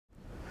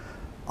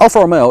Alfa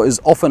Romeo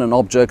is often an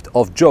object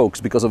of jokes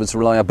because of its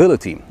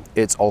reliability.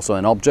 It's also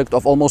an object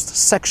of almost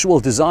sexual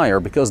desire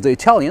because the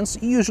Italians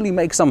usually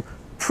make some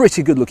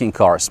pretty good-looking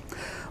cars.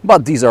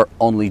 But these are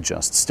only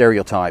just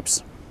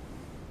stereotypes.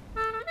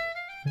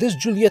 This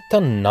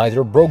Giulietta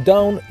neither broke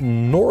down,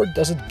 nor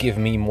does it give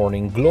me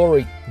morning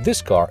glory.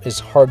 This car is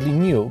hardly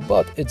new,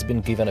 but it's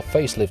been given a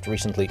facelift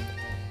recently.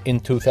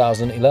 In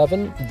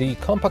 2011, the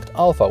compact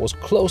Alfa was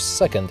close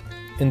second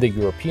in the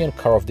European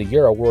Car of the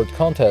Year award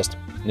contest.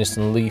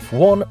 Nissan Leaf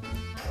won,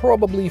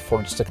 probably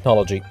for its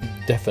technology,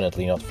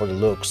 definitely not for the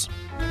looks.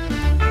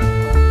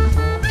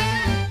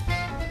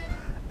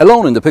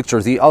 Alone in the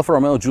picture, the Alfa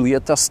Romeo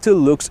Giulietta still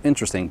looks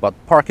interesting, but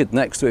park it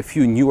next to a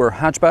few newer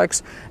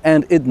hatchbacks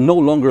and it no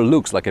longer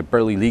looks like a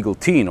barely legal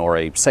teen or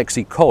a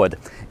sexy co-ed.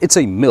 It's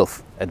a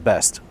MILF at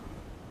best.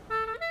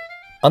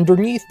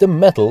 Underneath the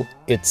metal,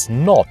 it's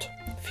not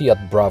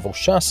Fiat Bravo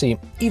chassis.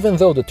 Even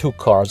though the two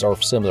cars are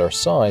of similar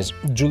size,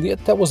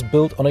 Giulietta was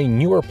built on a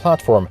newer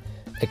platform,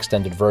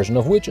 extended version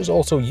of which is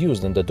also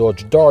used in the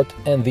Dodge Dart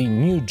and the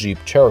new Jeep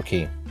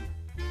Cherokee.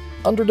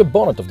 Under the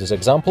bonnet of this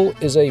example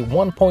is a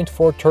 1.4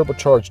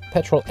 turbocharged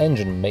petrol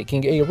engine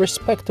making a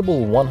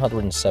respectable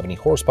 170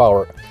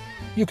 horsepower.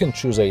 You can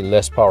choose a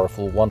less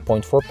powerful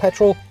 1.4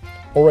 petrol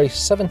or a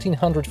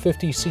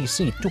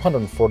 1750cc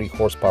 240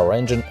 horsepower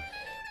engine.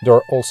 There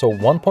are also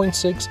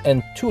 1.6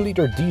 and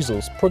 2-liter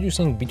diesels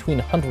producing between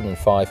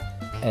 105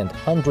 and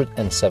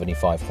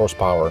 175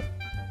 horsepower.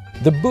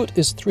 The boot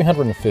is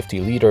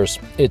 350 liters.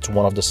 It's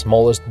one of the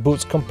smallest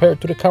boots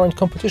compared to the current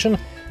competition,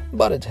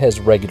 but it has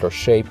regular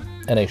shape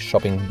and a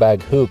shopping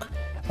bag hook.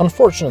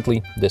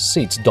 Unfortunately, the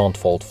seats don't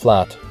fold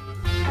flat.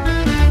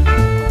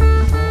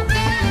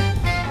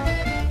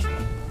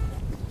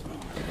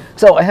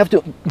 So I have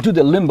to do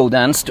the limbo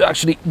dance to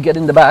actually get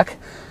in the back.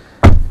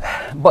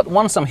 But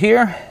once I'm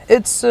here,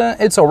 it's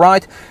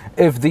alright.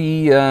 If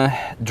the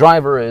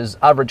driver is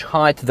average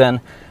height, then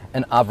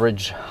an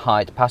average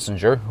height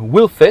passenger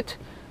will fit.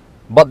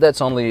 But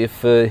that's only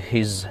if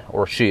his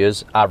or she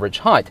is average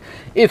height.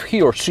 If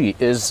he or she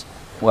is,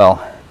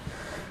 well,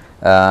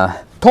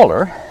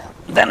 taller,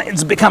 then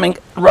it's becoming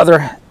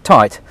rather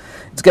tight.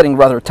 It's getting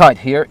rather tight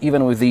here,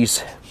 even with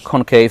these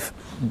concave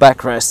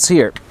backrests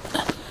here.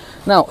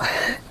 Now,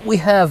 we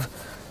have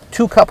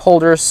two cup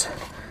holders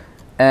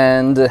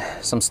and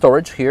some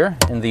storage here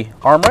in the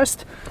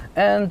armrest,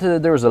 and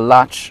there's a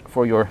latch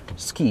for your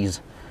skis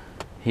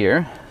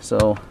here,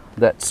 so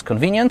that's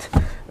convenient.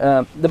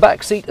 The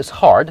back seat is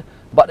hard,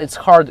 but it's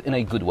hard in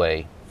a good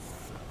way.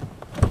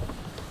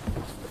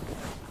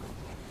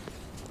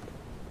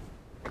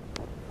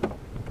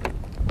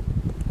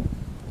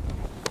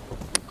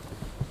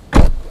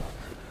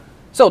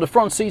 So the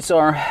front seats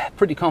are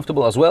pretty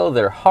comfortable as well.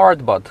 They're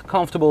hard but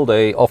comfortable.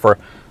 They offer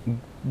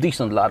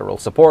decent lateral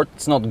support.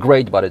 It's not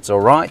great, but it's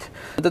alright.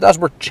 The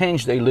dashboard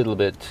changed a little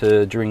bit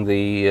during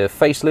the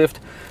facelift.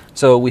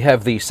 So we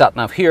have the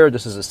sat-nav here.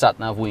 This is a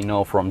sat-nav we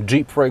know from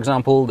Jeep, for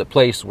example. The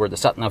place where the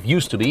sat-nav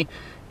used to be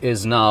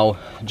is now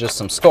just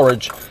some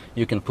storage.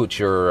 You can put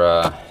your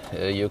I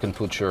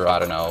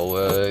don't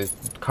know,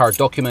 car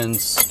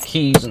documents,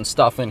 keys and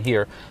stuff in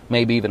here,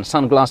 maybe even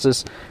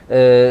sunglasses.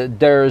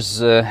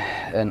 There's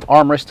an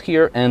armrest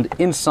here, and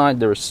inside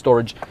there is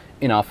storage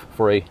enough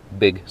for a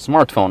big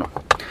smartphone.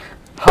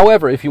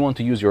 However, if you want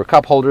to use your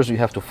cup holders, you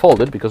have to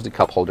fold it because the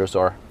cup holders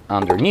are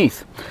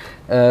underneath.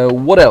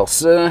 What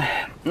else?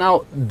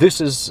 Now,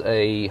 this is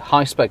a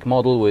high-spec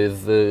model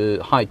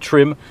with high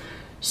trim.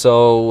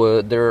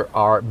 So there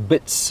are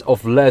bits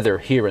of leather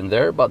here and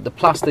there, but the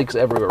plastics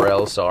everywhere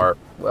else are,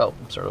 well,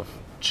 sort of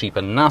cheap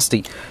and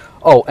nasty.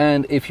 Oh,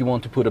 and if you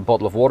want to put a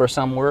bottle of water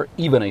somewhere,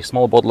 even a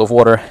small bottle of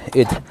water,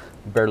 it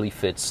barely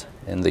fits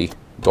in the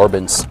door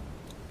bins.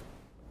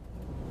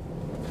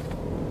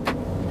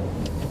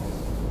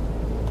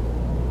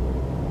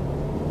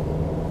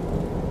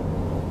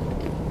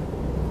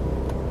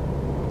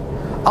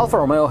 Alfa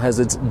Romeo has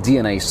its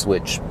DNA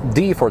switch,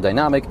 D for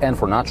dynamic, N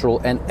for natural,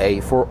 and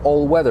A for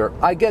all-weather.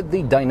 I get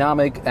the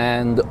dynamic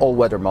and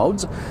all-weather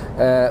modes,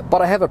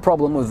 but I have a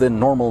problem with the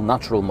normal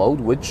natural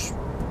mode, which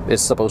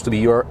is supposed to be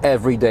your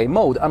everyday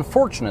mode.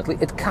 Unfortunately,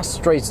 it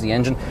castrates the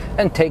engine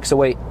and takes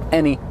away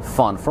any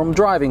fun from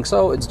driving,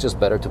 so it's just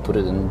better to put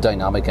it in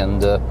dynamic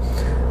and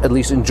at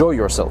least enjoy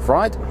yourself,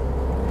 right?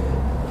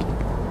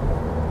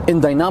 In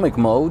dynamic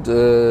mode,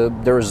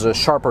 there is a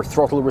sharper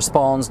throttle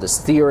response, the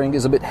steering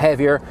is a bit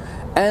heavier,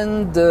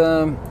 and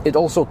it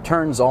also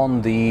turns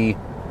on the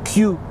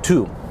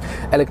Q2,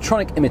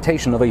 electronic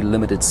imitation of a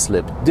limited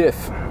slip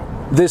diff.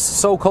 This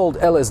so-called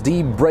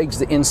LSD breaks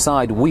the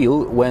inside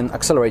wheel when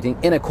accelerating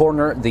in a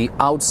corner. The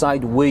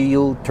outside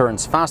wheel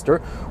turns faster,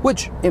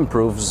 which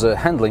improves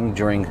handling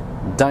during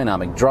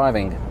dynamic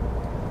driving.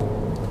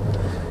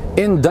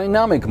 In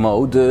dynamic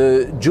mode,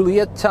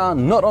 Giulietta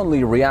not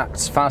only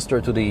reacts faster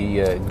to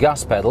the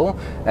gas pedal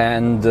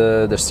and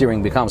the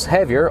steering becomes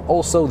heavier,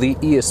 also the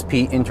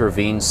ESP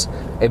intervenes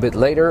a bit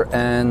later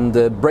and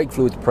brake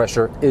fluid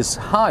pressure is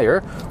higher,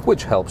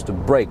 which helps to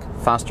brake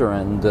faster,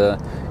 and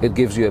it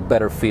gives you a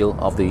better feel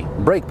of the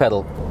brake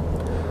pedal.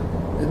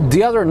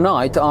 The other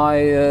night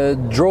I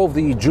drove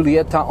the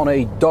Giulietta on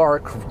a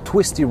dark,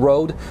 twisty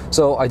road,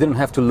 so I didn't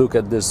have to look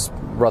at this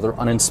rather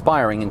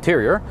uninspiring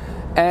interior.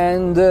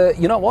 And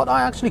you know what?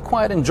 I actually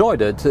quite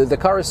enjoyed it. The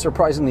car is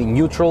surprisingly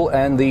neutral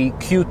and the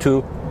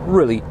Q2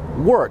 really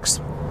works.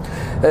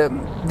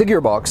 The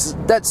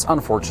gearbox, that's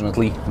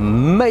unfortunately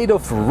made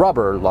of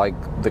rubber,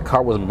 like the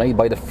car was made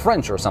by the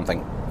French or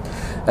something.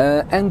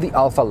 And the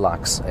Alfa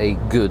lacks a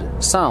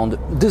good sound.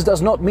 This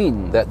does not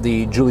mean that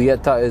the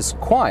Giulietta is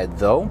quiet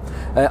though.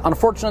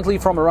 Unfortunately,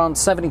 from around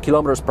 70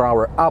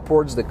 km/h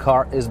upwards, the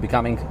car is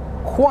becoming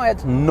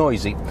quite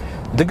noisy.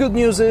 The good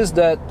news is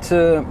that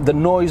the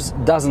noise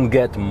doesn't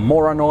get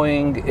more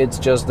annoying, it's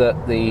just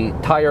that the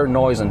tire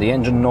noise and the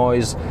engine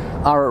noise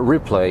are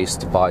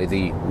replaced by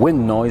the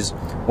wind noise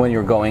when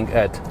you're going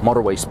at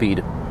motorway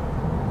speed.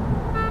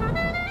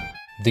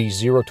 The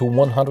 0 to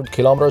 100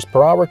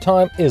 km/h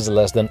time is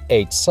less than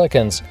 8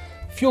 seconds.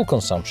 Fuel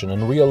consumption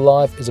in real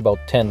life is about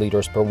 10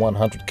 liters per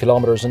 100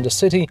 km in the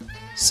city,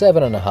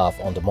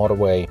 7.5 on the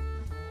motorway.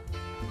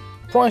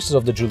 Prices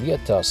of the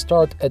Giulietta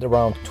start at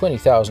around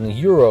 20,000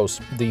 euros.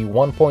 The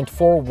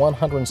 1.4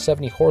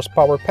 170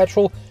 horsepower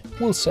petrol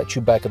will set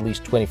you back at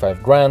least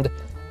 25 grand.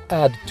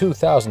 Add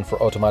 2,000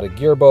 for automatic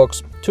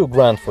gearbox, 2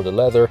 grand for the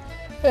leather,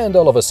 and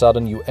all of a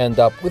sudden you end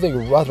up with a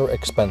rather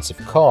expensive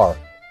car.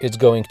 It's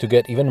going to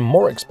get even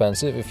more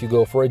expensive if you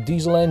go for a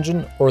diesel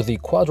engine or the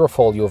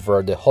Quadrifoglio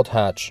Verde hot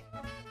hatch.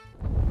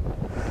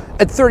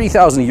 At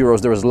 30,000 euros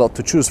there is a lot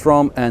to choose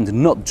from, and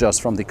not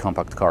just from the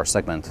compact car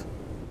segment.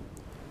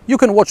 You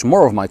can watch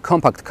more of my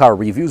compact car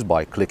reviews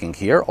by clicking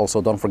here.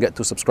 Also, don't forget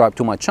to subscribe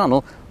to my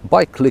channel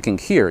by clicking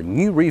here.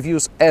 New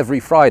reviews every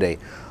Friday.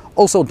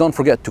 Also, don't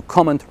forget to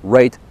comment,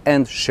 rate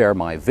and share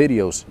my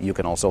videos. You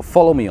can also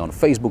follow me on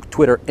Facebook,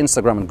 Twitter,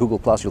 Instagram and Google+.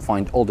 You'll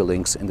find all the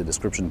links in the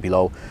description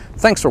below.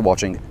 Thanks for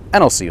watching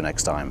and I'll see you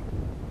next time.